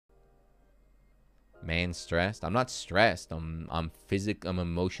Man stressed? I'm not stressed. I'm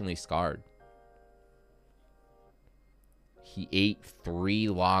emotionally scarred. He ate 3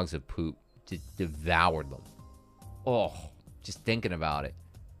 logs of poop. Just devoured them. Oh, just thinking about it.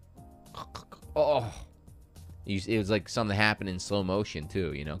 Oh. It was like something happened in slow motion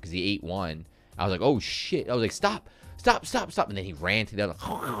too, you know, because he ate one. I was like, oh shit. I was like, stop. And then he ran to the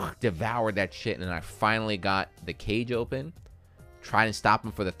other, devoured that shit. And then I finally got the cage open. Tried to stop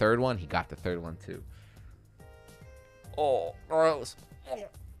him for the 3rd one. He got the 3rd one too. Oh, gross.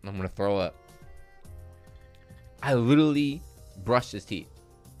 I'm gonna throw up. I literally brushed his teeth.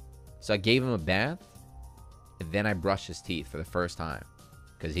 So I gave him a bath, and then I brushed his teeth for the first time.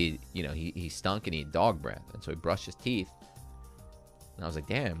 Because he stunk and he had dog breath. And so he brushed his teeth. And I was like,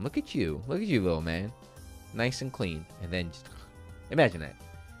 damn, look at you. Look at you, little man. Nice and clean. And then just imagine that.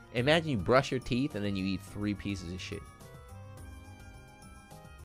 Imagine you brush your teeth and then you eat 3 pieces of shit.